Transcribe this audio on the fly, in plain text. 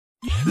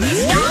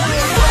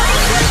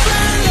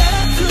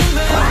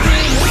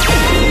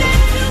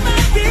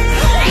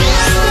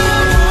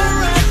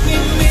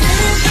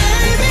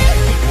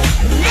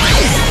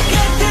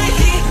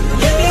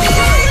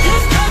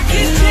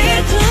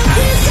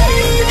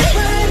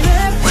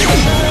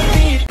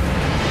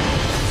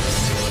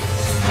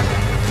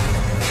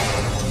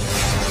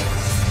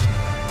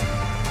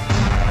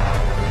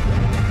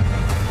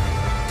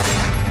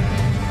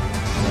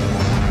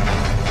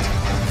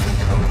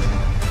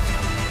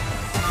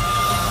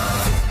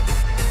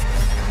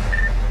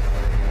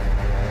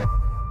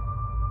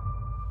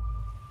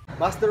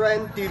Master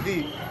Ren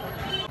TV.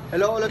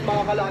 Hello ulit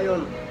mga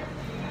kalayon.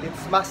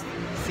 It's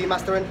si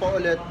Master Ren po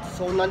ulit.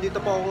 So nandito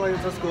po ako ngayon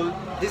sa school.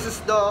 This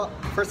is the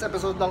first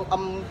episode ng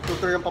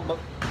Rutheriang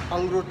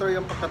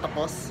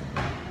Pagtatapos.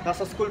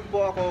 Nasa school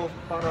po ako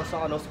para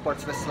sa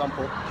Sportsfest lang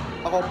po.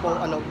 Ako po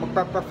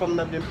magpa-perform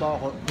na din po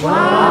ako.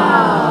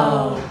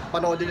 Wow!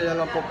 Panoodin nila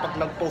lang po pag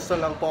nag-post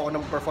na lang po ako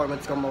ng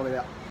performance ko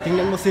mamaya.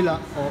 Tingnan mo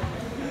sila. Oh.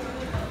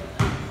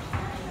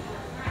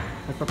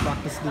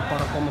 Nagpa-practice din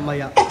para po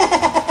mamaya.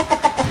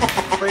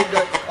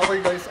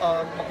 Okay guys,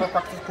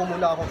 magpa-practice po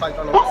muna ako kahit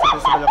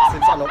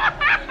since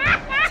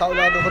sa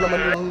ulado ko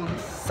naman yung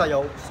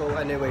sayaw. So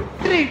anyway.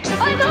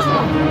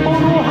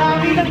 Puro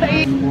hangin ang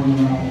daig!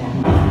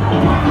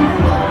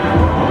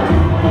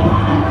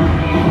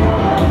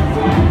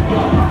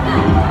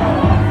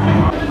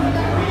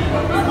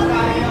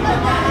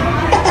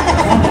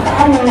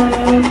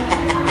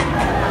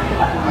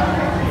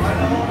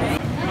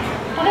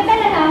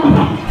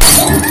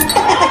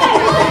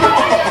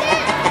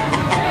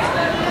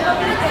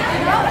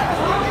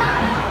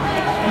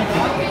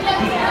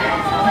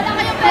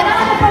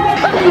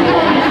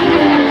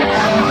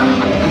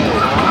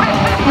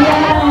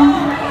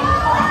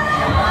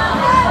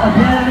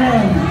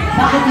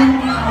 Bakit yun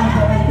yung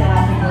answer ay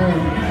traffic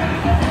road?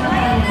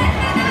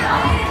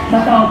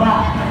 Totoo ba?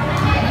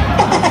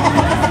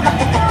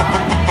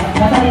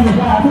 Matalino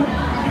siya.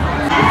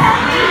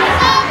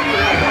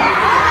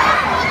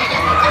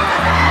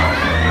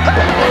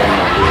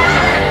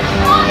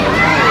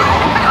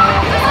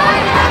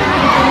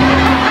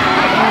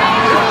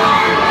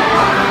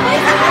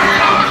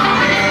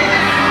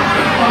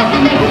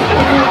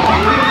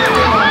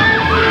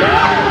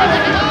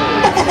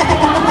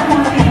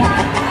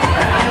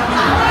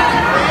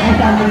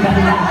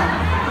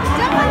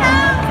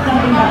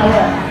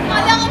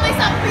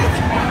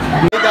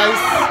 Hey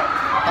guys,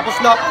 tapos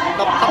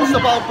na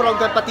po ang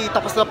program, pati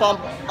tapos na po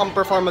ang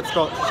performance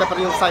ko.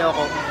 Siyempre yung sayo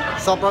ko,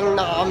 sobrang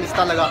nakakamiss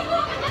talaga.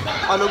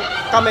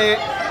 Kami,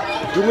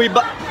 yung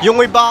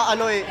iba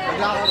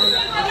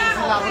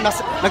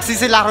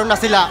nagsisilaro na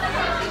sila.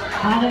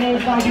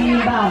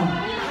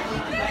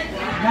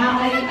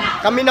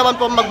 Kami naman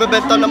po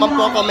magbebenta naman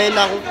po kami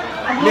ng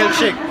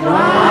milkshake.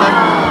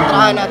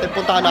 Tarahan natin,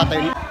 puntahan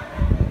natin.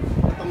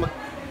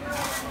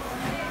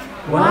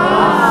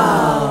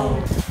 Wow!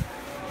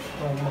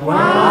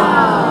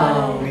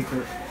 Wow!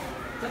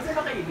 Saan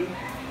sila kayo?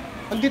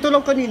 Andito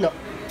lang kanina.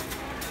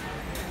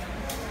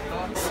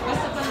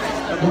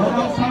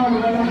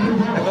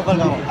 Nagkabal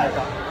ako.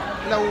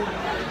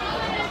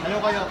 Hello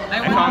kayo. I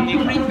want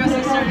to bring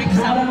kasi Sir Rick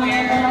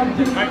somewhere.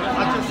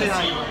 Actually, say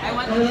hi. I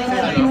want to say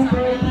hi.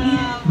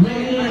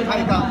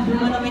 Hi ka.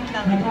 Wait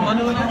lang.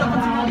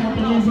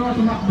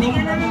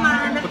 Tingnan na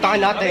naman.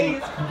 Puntahan natin.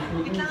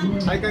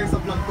 Hi kayo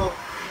sa vlog ko.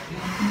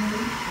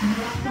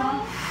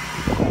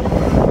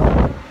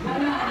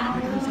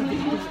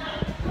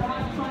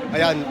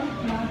 Ayan.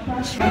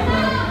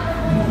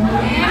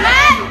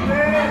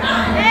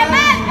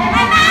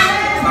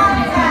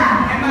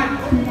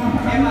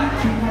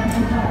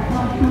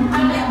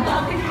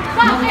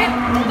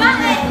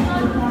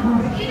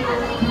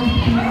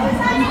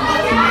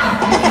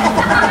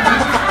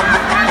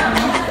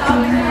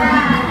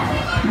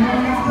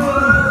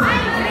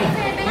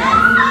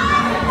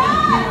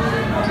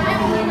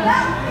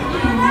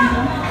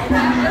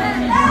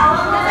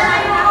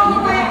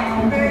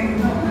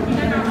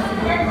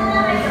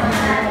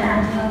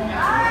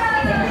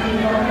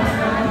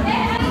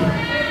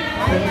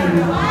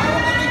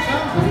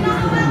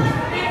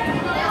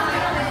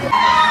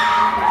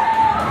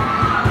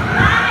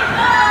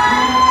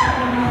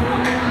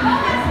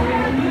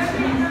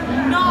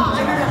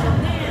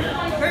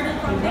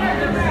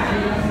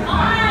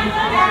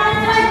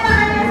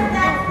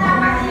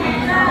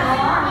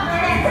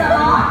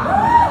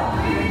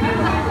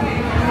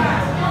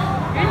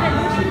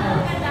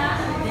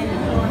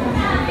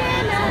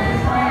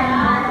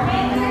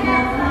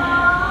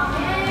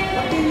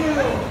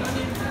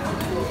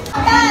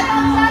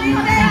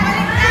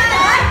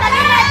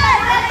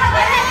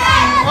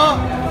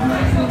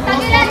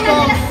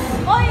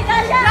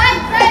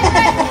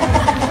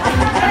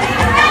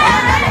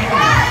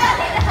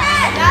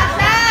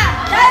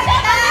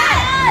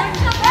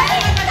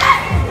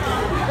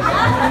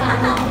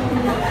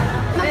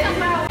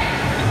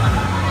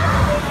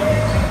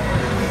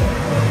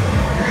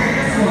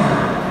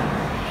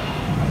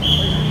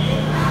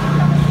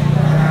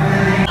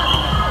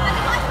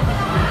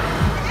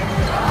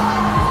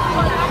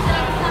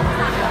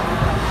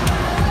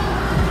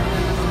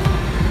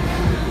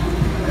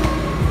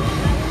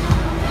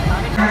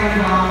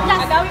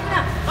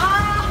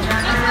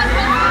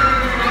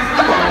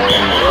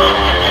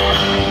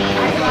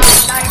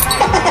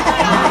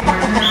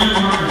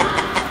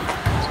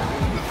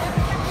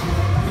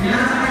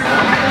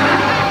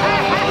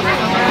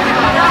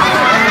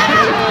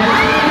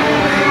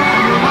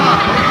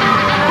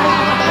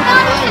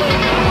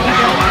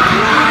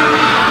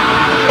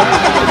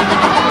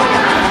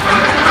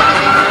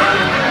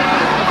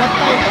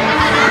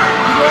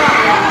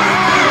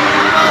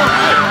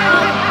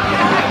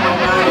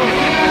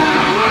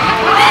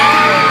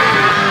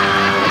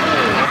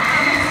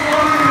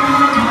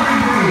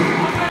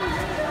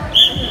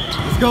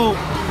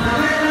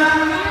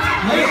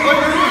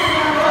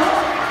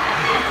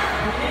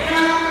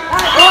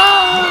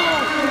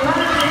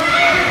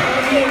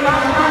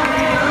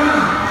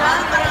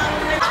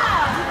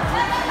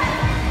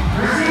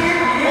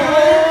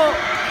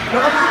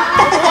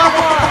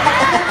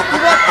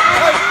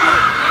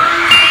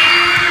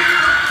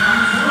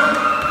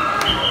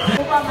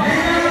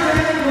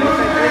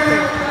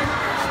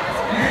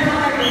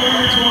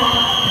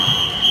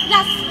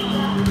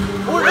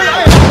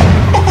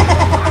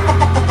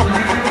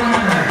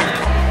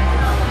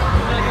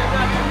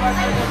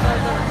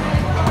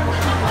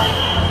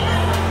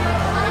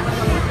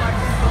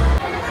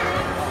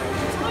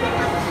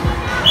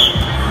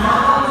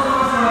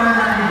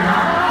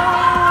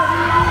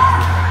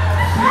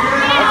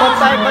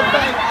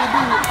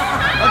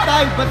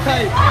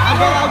 Bantay!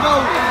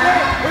 Agaw!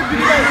 Uy,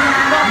 binigay!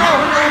 Bakaw!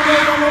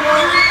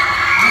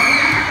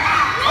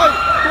 Uy,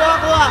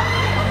 kuha!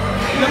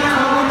 Lakas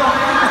mo muna!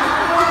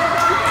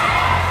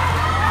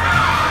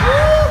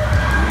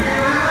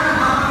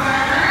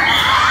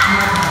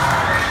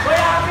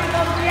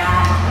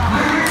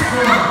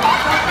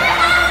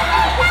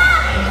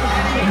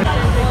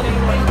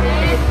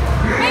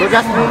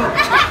 Jasmine!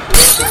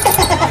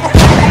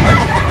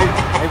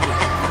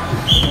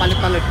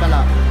 Palit pala.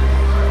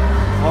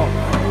 Oh,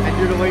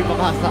 hindi na kayo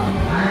makasa.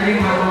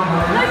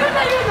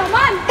 Layo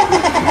naman!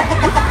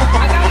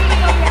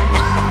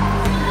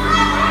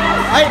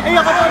 Ay,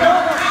 ako mo!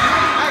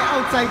 Ay,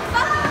 outside!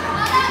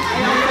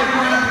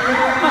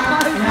 Kuha!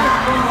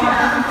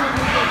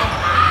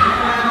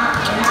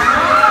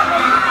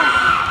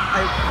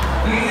 Ay!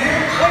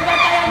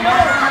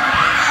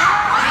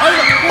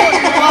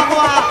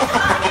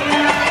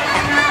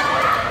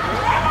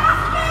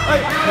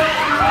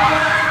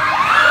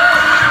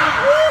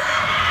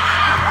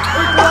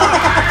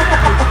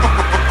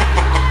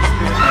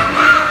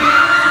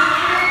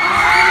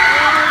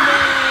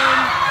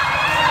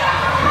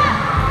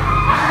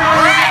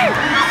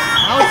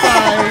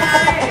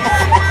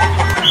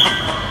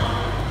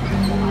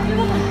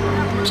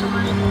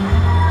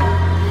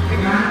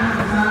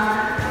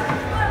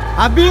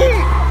 Abi!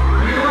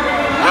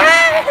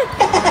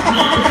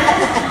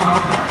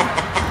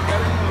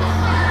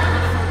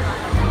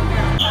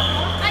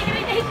 Ay,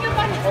 hit ka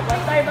pa.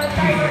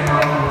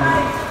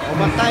 O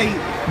bantay!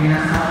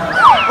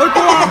 Uy,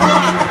 kuha!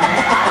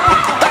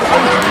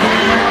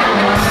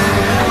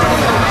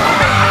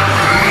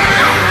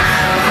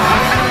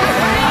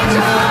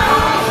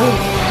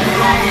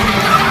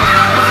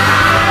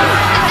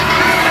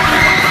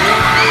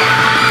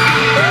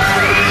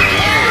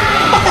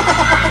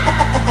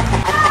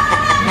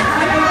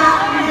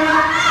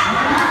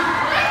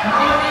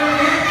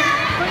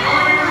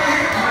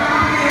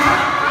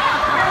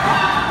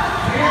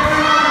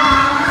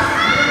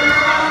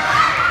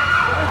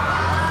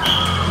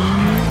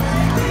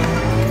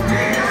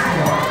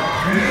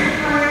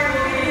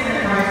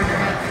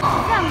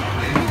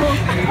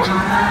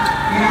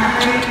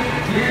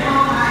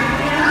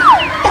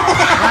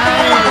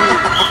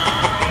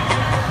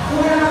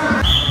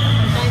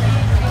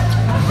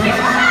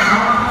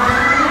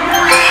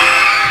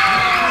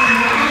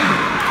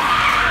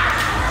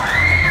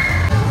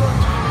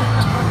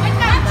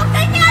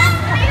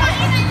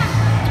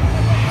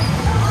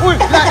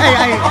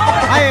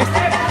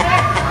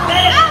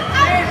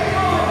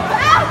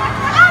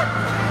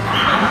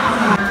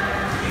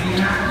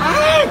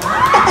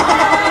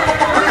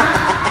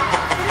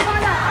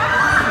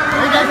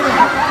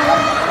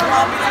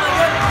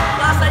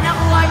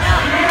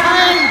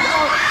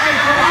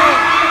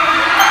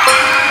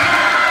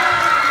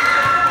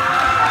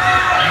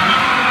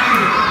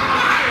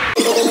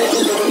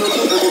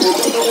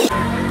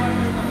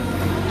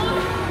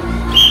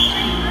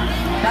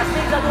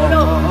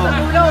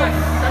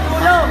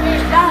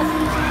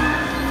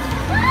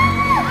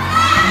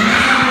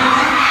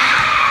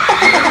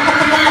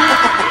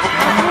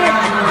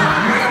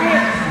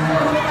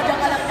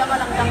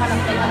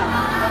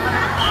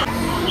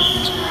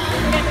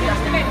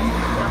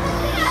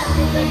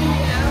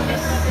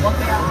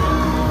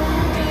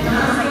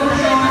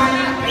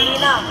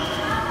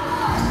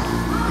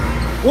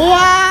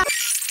 Wow!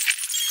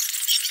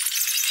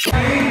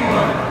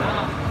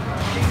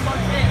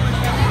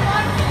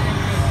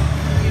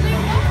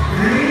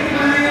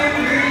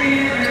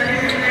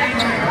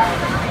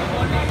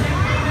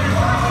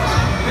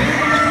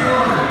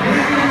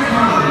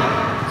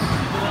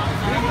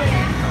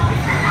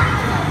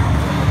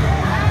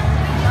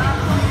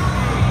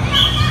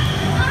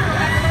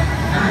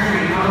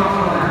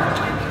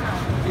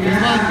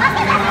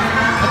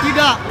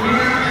 Tidak.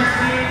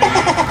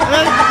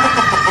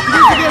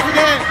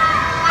 Sige.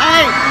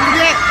 Ay,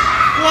 sige.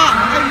 Kuha.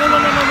 Ay, no.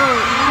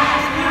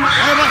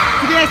 Ay, ba?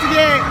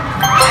 Sige.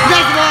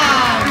 Yes, man.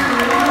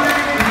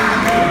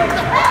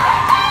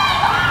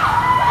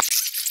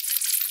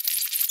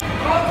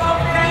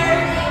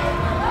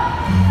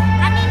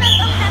 Kanina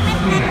tong damit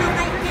na to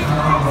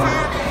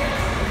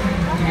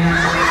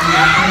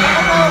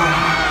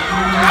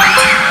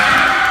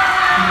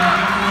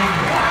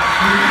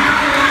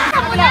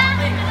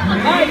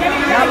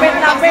kay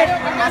Lapit!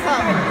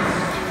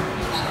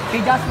 Kay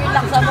Jasmine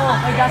lang sa mo.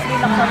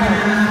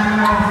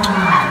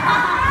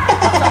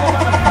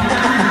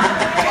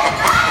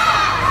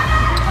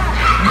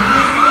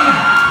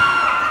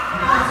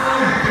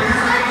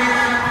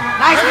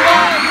 Nice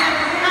one.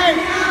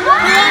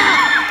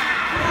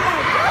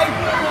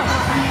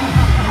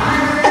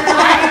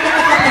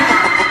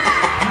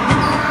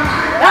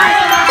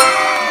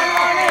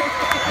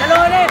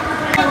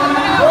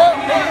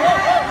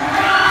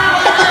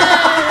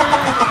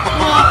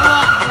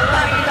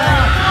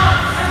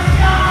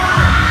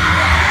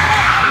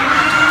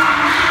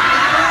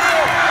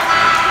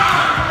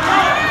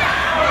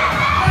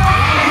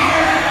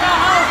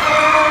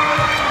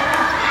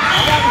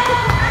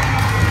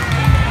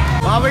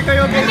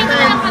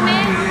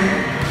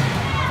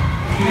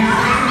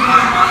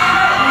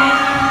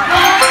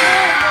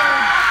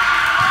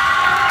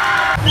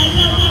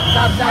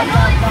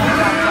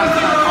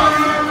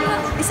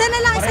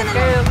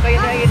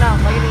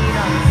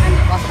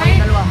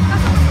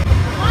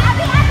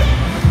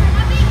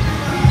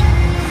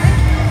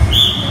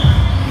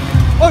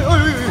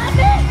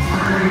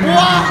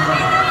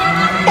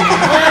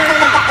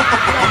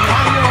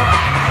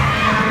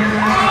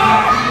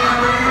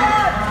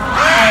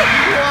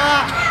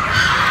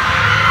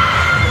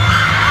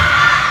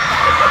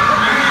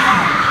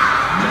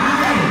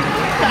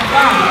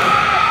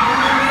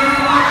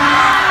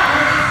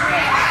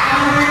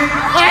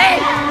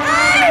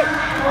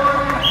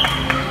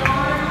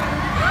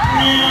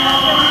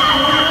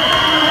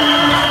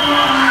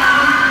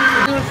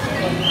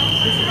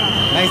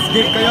 Nice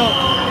game kayo.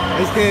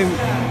 Nice game.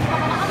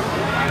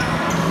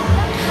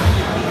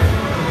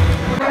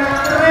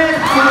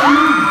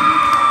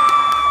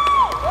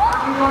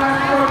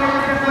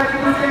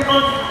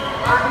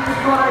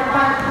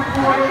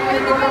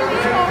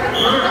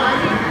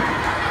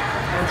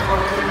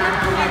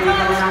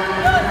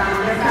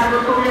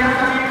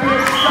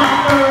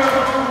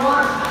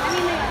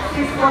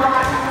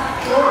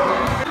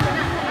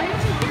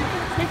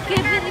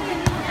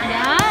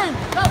 Yan.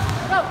 Go,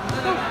 go,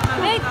 go.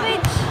 Wait, wait.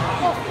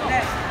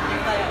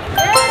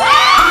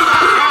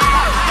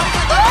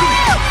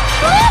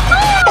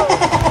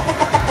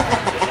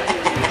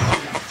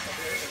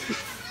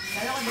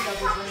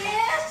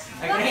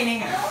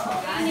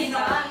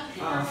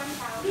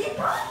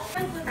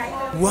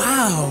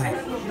 Wow!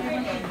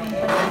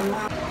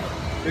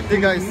 50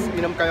 guys,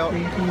 inom kayo.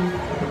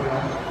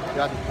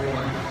 Yan.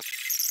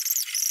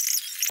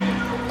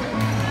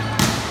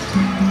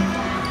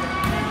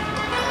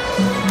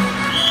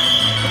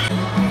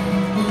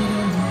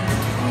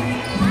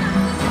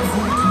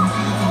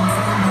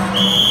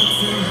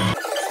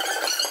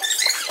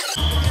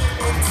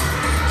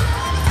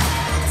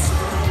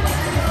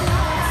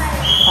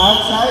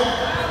 Outside.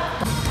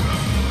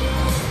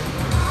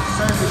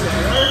 Service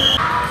error.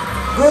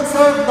 Good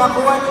serve.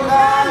 Nakuha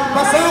nila.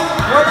 Pasok.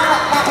 Wala.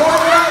 Nakuha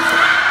nila.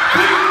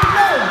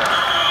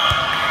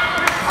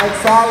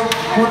 Outside.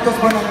 Puntos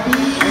mo ng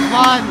team.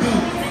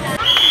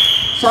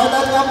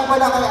 Shoutout nga po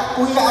pala kay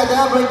Kuya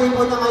Ada. Birthday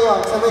po na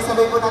ngayon.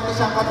 Sabay-sabay po natin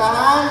siyang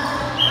katahan.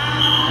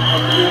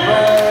 Happy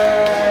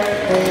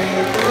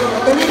birthday to you.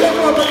 Tuloy lang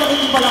po. Ba't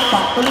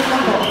nakikipalakpak? Tuloy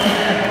lang po.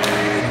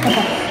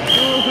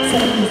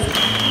 Service.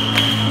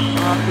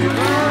 Happy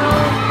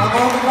birthday! Ako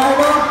ang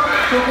Ricardo,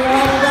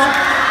 Rutherian.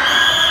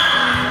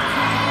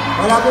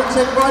 Wala pong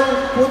check ball,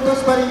 puntos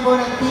pa rin po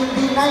ng Team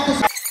D9 to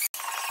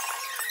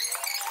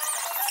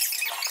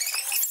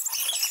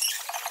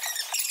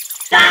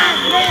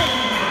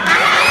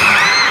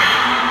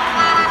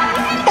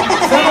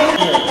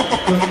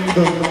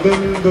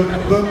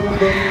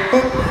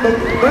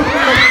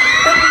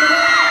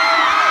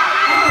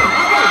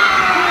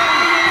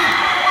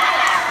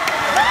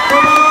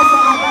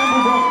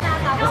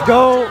Let's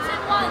go!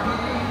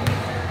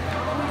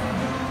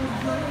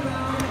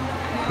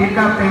 Team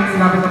captain,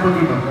 sinabi na po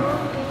dito.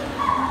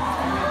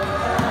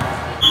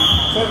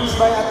 Service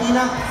by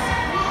Athena.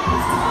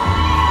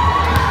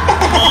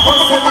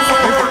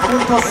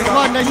 Nice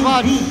one, nice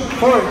one.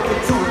 4-2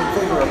 in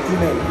favor of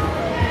Team A.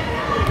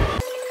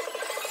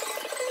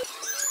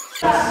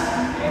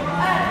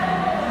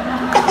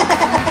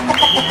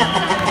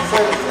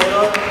 Service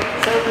error.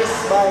 Service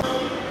by...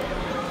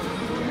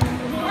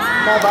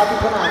 Nabati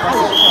ko na.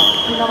 Pasensya.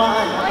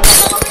 Tinamaan.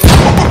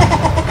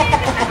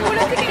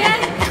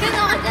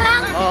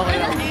 Okay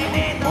lang.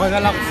 Okay na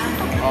lang.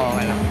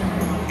 Okay lang.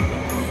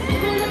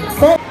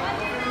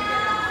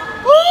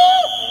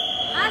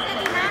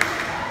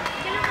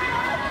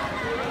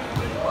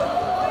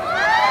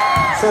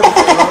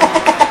 Service error.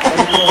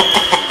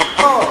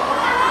 Oh.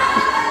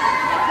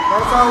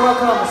 That's our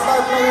welcome. Star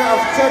player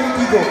of Cherry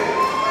Tigo.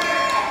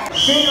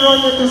 Shane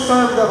Ruther to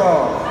serve the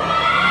ball.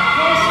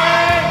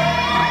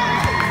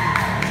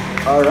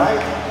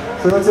 Alright.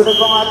 Sunod-sunod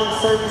po ang ating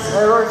service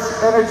errors.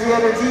 Energy.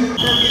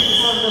 Service to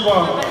serve the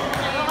ball.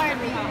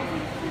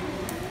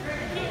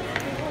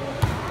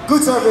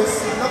 Good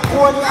service.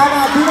 Nakuha ni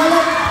Ana.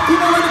 Binalak ni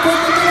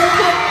Kwento.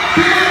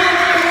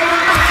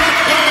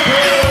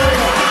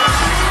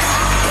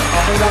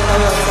 Okay lang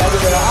tayo. Sabi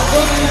nila.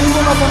 Again, hindi mo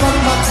masamang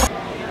match.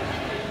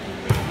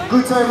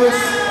 Good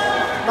service.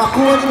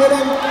 Nakuha ni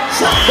Belen.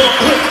 Shot the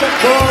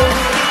ball.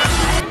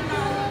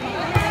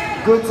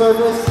 Good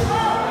service.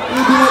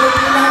 Ibinalik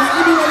ni Lance.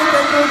 Ibinalik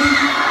kay Cody.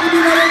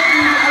 Ibinalik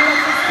ni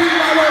Alexis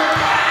Pinalo.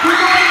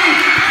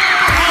 Ibinalik.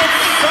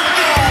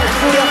 Outside.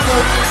 Full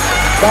effort.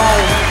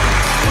 By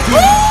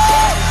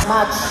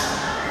match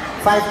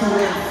 5-2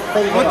 in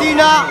favor. Buti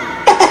na!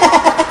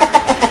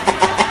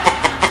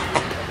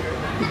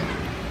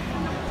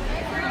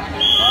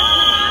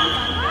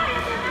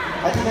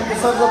 I think I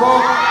deserve the ball.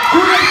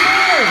 Good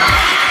play!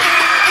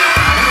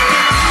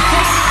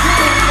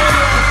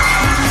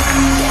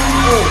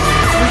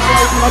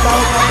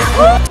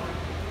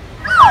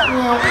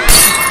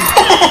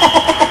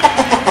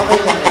 Okay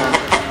lang yan.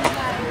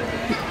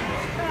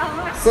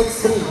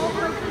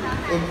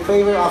 6-3 in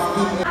favor of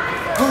Team A.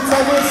 Good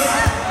service.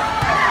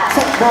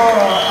 Check ball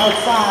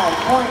outside.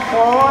 Point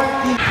forward.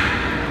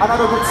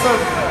 Another good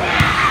serve.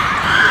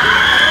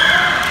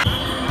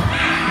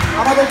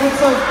 Another good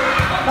serve.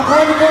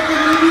 Nakuha ni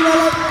Boting. Hindi na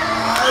lang.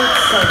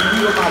 Outside. Hindi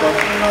umabot.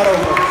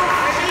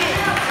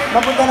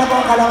 Napunta na po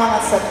ang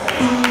kalamangan sa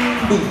Team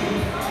B.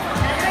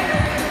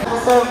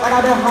 Serve.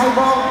 Another high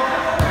ball.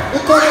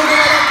 Ito rin na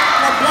lang.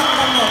 Na-block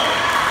lang mo.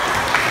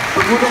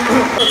 Pagudang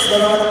groups.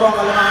 Dalawa na po ang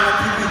kalamangan ng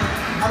Team B.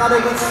 Another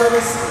good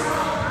service.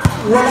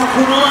 Walang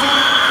kunuha.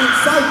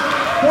 Inside.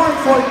 Point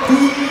for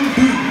Team B.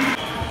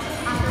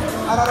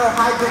 Another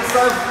high good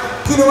serve.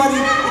 Kinuha ni.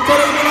 Ito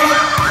rin na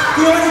lang.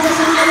 Kinuha ni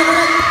Joshua.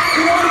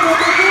 Kinuha ni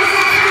Boting.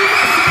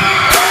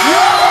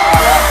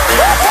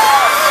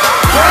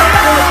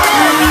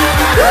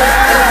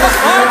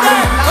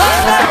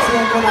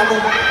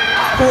 natin.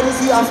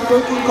 Courtesy of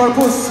Turkey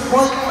Corpus,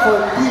 point for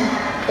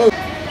D8.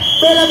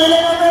 Bela-bela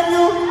na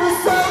menu to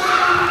say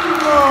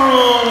no!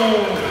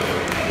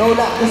 No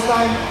luck this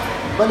time.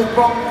 Balik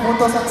po ang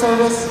puntos at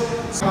service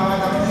sa mga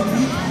ng-TV.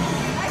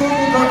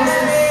 Turkey Corpus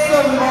to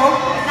serve mo.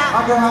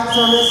 Underhand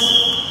service.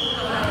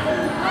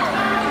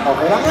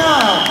 Okay lang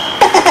yan.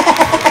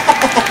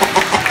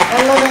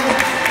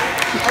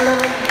 11.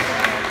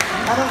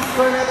 Anong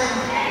score natin?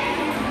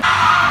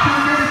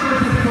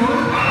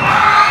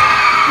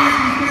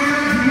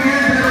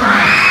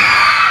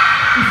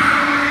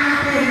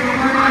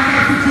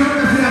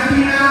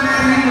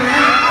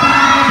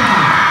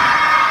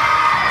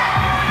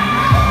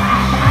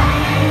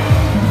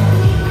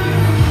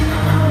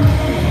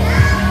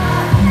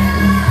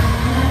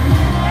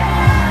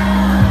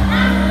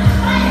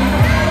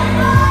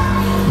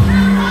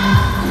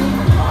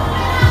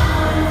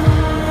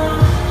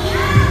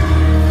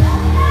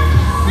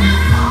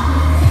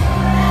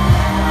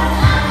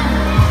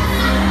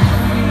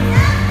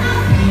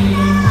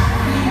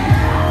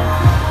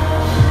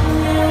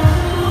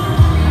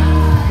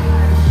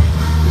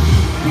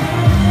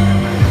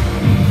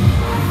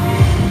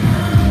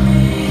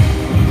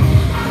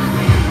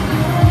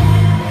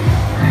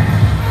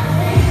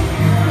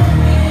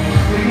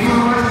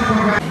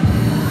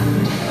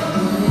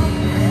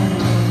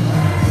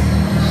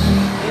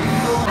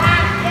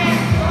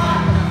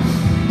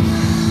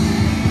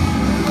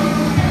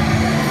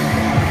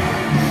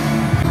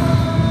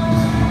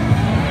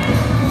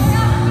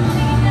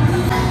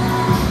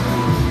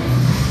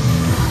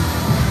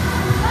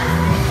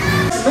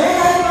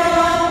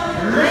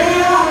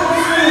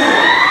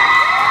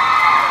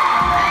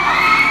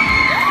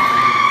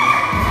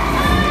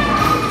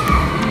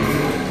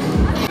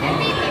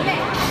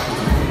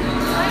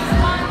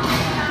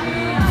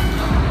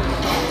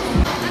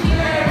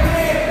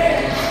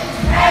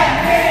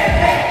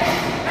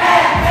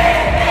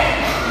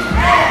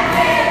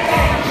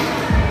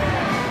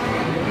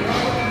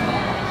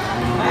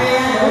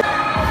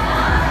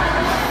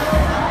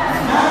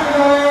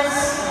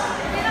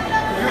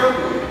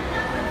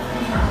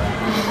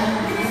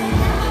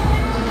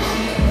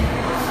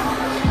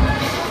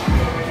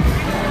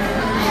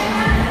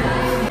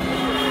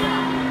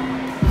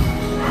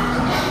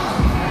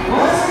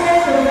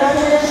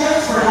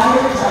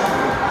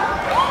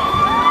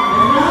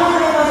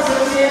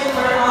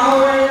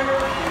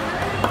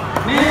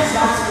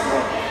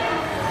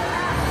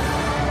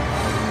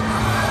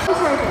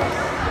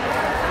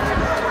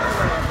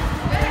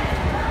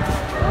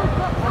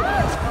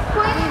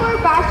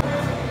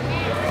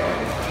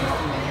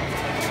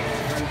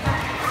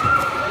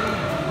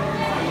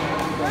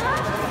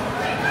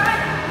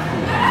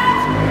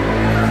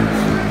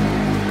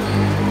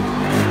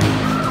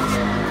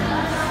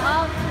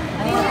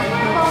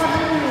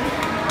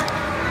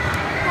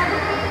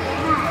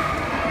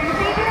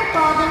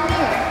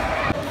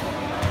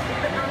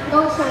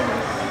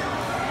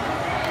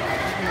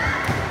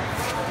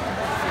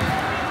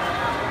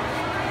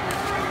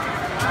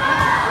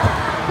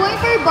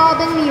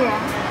 Bob and Mira.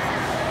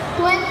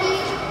 20.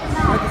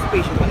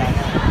 Participation wala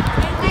na.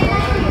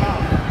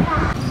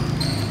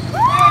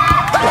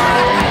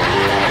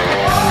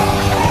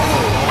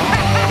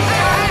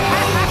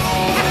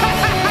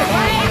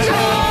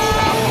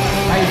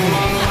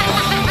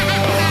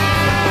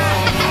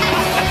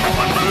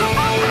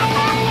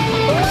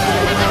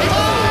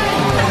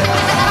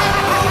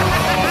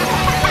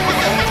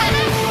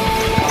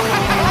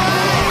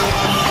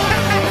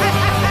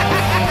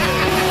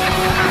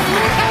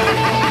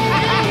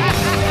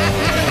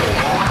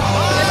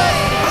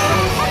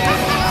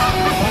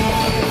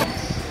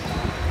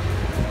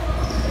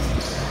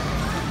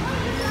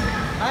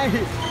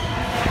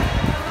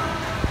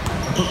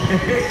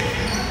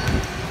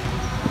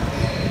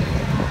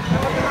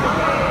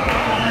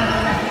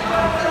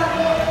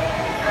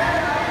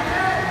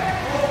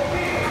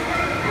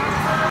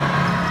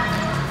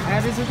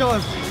 Ayan si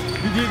Diyos,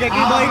 bibigay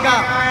kay Boy ka.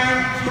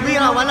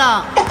 Tumira,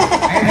 wala.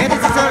 Ayan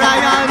si Sir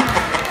Ryan.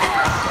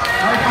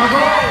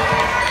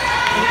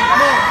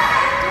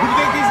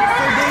 Bibigay kay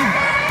Sir Dave.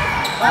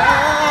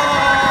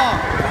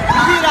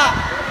 Tumira,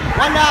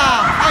 wala.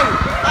 Ay.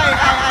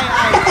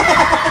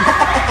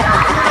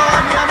 Sino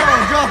niya mo,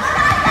 Joe?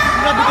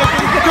 Bibigay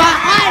kay Joe.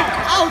 Ay,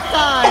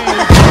 outside.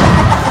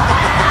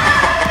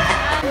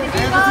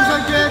 Ayan si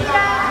Sir Jen.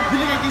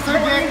 Bibigay kay Sir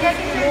Jen.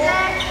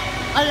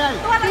 Ay.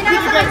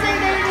 Bibigay.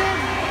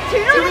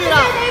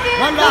 Tumira,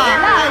 wala.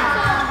 Ay.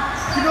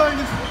 Sino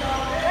na?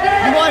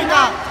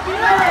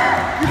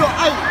 Sino?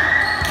 Ay.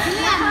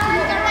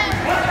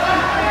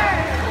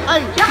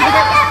 Ay.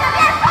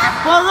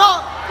 Poro.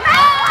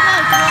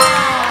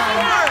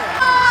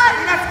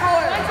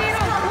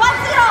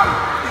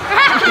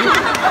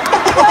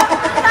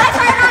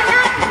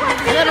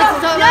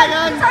 Sir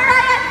Ryan!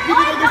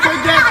 Bibigay ko Sir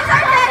Jen!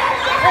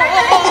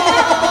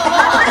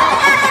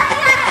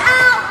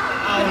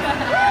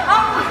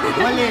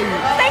 Mali!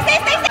 Stay!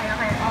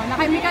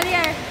 Naka-chemical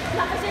here.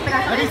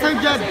 Ay, Sir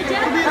Jen!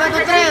 Tumira ka,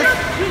 Tres!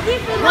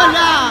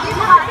 Wala!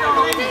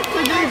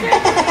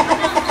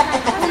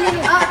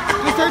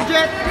 Sir Jen!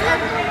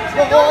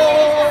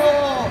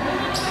 Oo!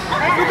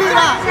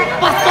 Tumira!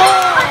 Pasto!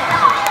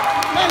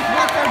 Nice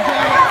water,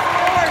 Jay!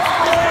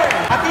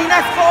 Athena,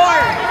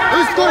 score!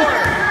 Score!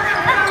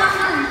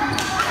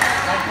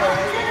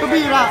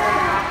 Tumira!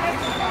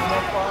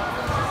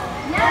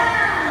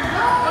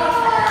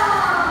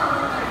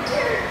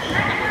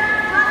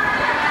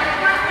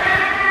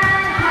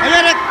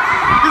 Ayan!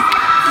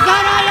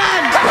 Sana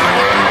yan!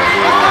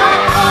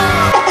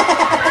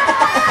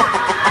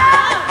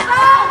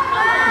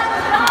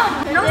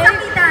 No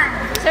sakitan.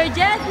 Sir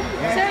Jet?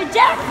 Sir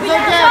Jet! Sir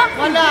Jet!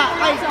 Wala!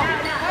 Ay!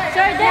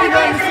 Sir Jet! Sino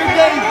si Sir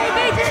Jet?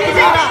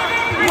 Tumira!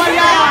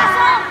 Wala!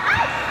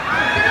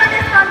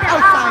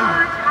 Outside!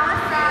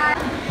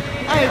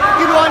 Ay!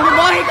 Kinuha ni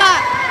Mohika!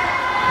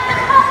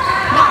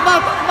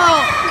 Takbo!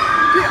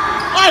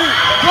 Ay!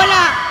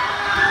 Wala!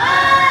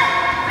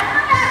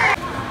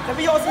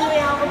 Sabi ko kasi may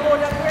hawak mo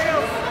lang,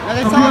 girl.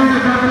 Nakisama!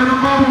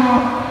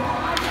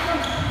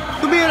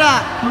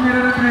 Tumira!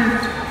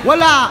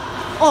 Wala!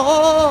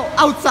 Oo!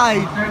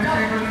 Outside! 20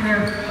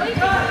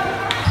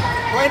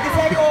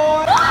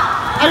 seconds!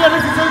 Ayan na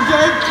si Sir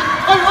Jake!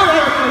 Ay!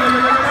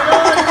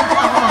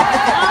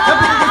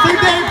 Sabi ko si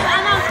Jake!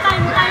 Announce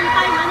time,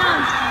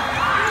 announce.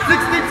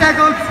 16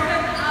 seconds!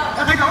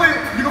 Nakita ko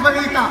hindi ko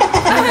makita.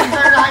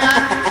 Sir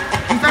Ryan!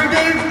 Sir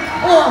Dave!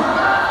 Oh!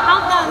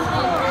 Countdown.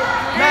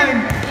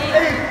 9,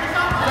 8,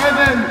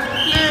 7,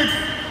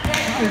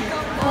 6,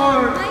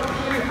 4,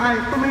 3, ay,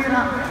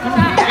 tumira. 1.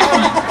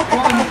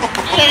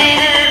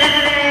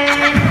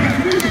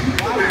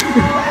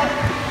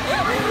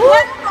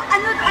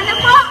 Ano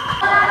po?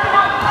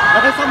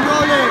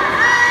 Nakasamrole.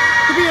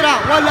 Tumira,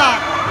 wala.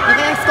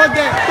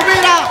 Naka-esconde.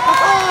 Tumira,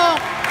 pasok!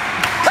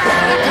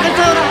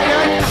 Nakasara,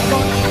 ayan.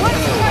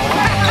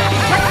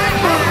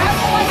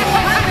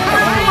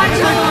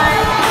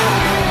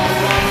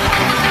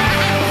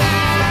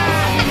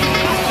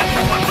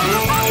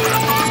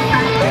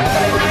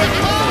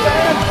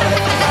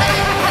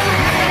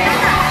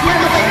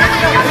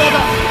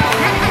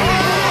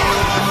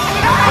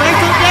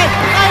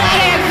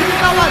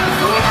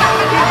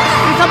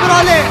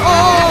 Sabrole!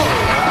 Oo!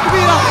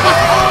 Tumira!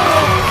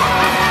 Pasok!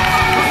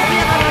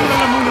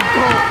 Nalamunod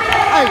ko!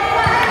 Ay!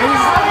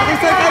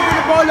 Nakisay tayo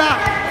ng bola!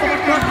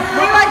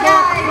 Takbo!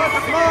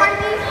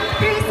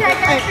 43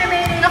 seconds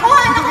remaining.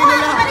 Nakuha!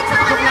 Balik sa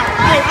kanya!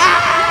 Ay!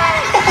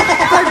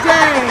 Sir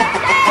Jen!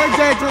 Sir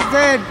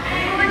Jen!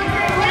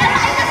 Wala na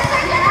kayo sa Sir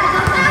Jen!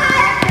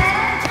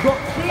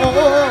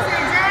 Oo!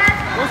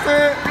 Kasi...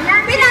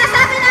 Ayan!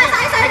 Pinasa kay Sir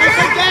Jen!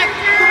 Sir Jen!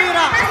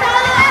 Tumira!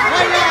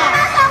 Wala!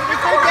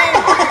 Sir Jen!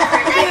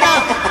 Tumira!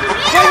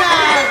 Wala!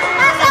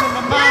 Ano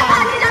naman?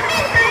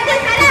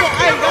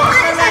 Ay!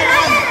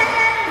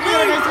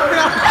 Tumira na yung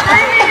sobra!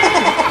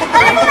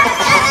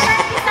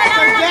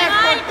 Sir Jen!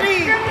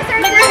 3!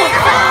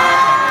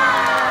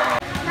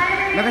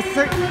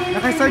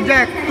 Naka-Sir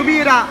Jack,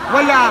 tumira,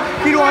 wala,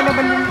 kinuha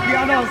naman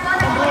yung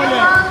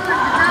Sabrole.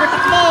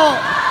 Matakbo!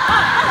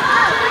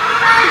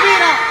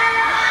 Tumira,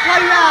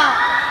 wala,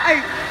 ay,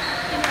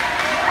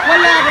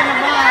 wala na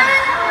naman.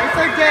 Ay,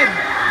 Sir Jack,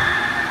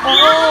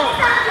 oo,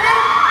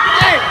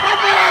 ay,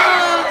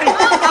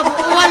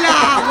 wala.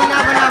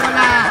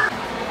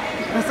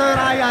 Sir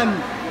Ryan,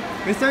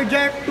 Sir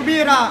Jack,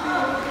 tumira,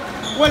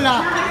 wala,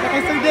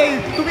 Sir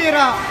Dave,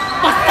 tumira,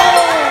 pasto!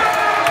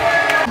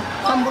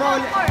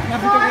 Sambrol,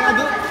 nabito kayo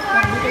ado.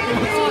 Nabito kayo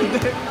ado.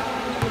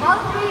 All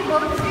three,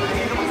 both three,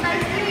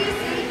 size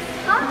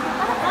 3,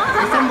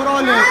 6.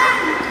 Sambrol,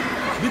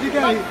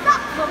 binigay.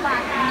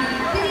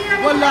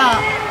 Wala.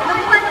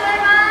 Nabukan ni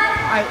Evan.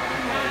 Ay,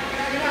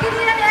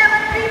 Tinira ni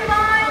Evan 3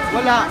 points.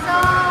 Wala. So,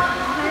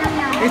 kailan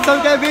yan? Sir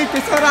Kevin,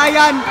 Sir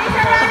Ryan.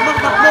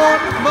 Takbo.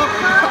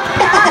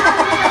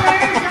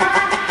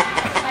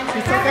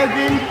 Sir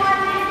Kevin,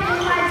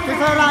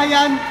 Sir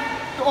Ryan.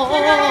 Oo,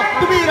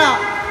 tumira.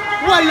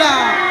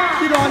 Wala!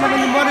 Kinuha naman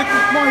yung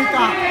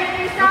Mohika.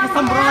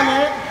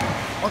 Nakasambrole.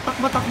 O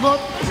takbo.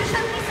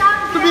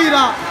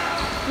 Tumira.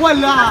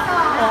 Wala.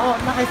 Oo,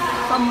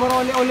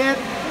 nakasambrole ulit.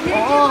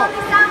 Oo.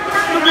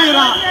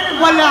 Tumira.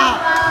 Wala.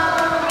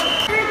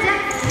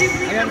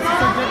 Ayan si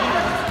Sir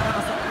Jack.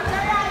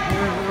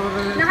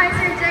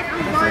 Naka-Sir Jack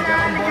ang bola.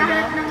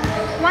 Naghahanap ng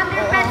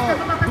Wonder Pets na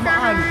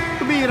papapasahan.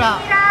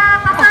 Tumira.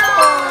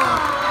 Pasok!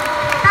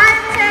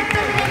 Time check 2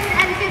 minutes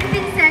and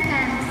 15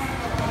 seconds.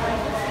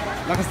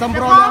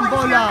 Nakasambrole ang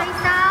bola.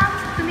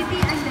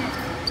 Tumiti, hindi.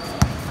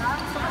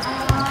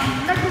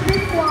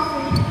 Nag-break po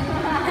ako.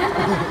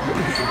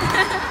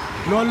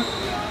 Lol.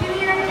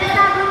 Tinira ni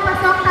Sabrong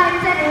pasok, time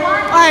check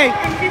 1 Ay!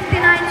 and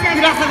 59 seconds.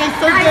 Pinasa kay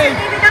Sir Jack.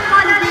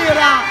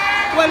 Tumira.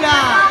 Wala.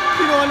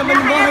 Kinuha naman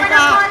yung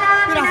Mohika.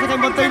 Pinasa kay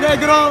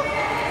Montenegro.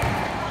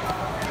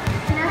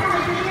 Pinasa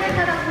kay Tumira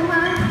sa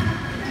takbuhan.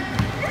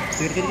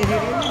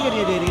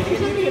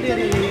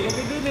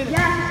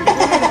 Yan.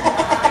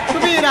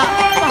 Tumira.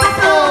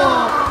 Pasto.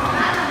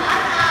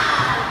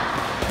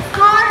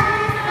 Score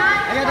is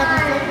 9-5. Ayan na po,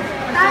 sir.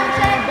 Time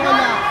check Ang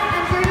bola. 1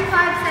 and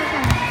 35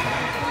 seconds.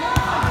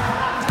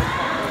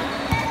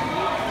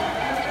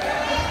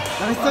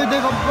 Naka-Sir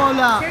Dave ang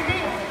bola. Sir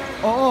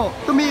Dave. Oo,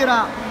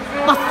 tumira.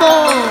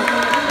 Pasok!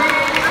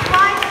 A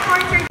point for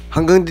Sir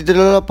Hanggang dito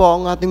na lang po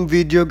ang ating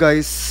video,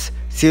 guys.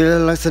 See you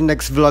na lang sa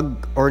next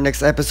vlog or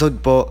next episode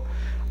po.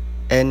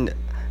 And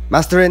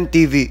Master Ren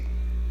TV.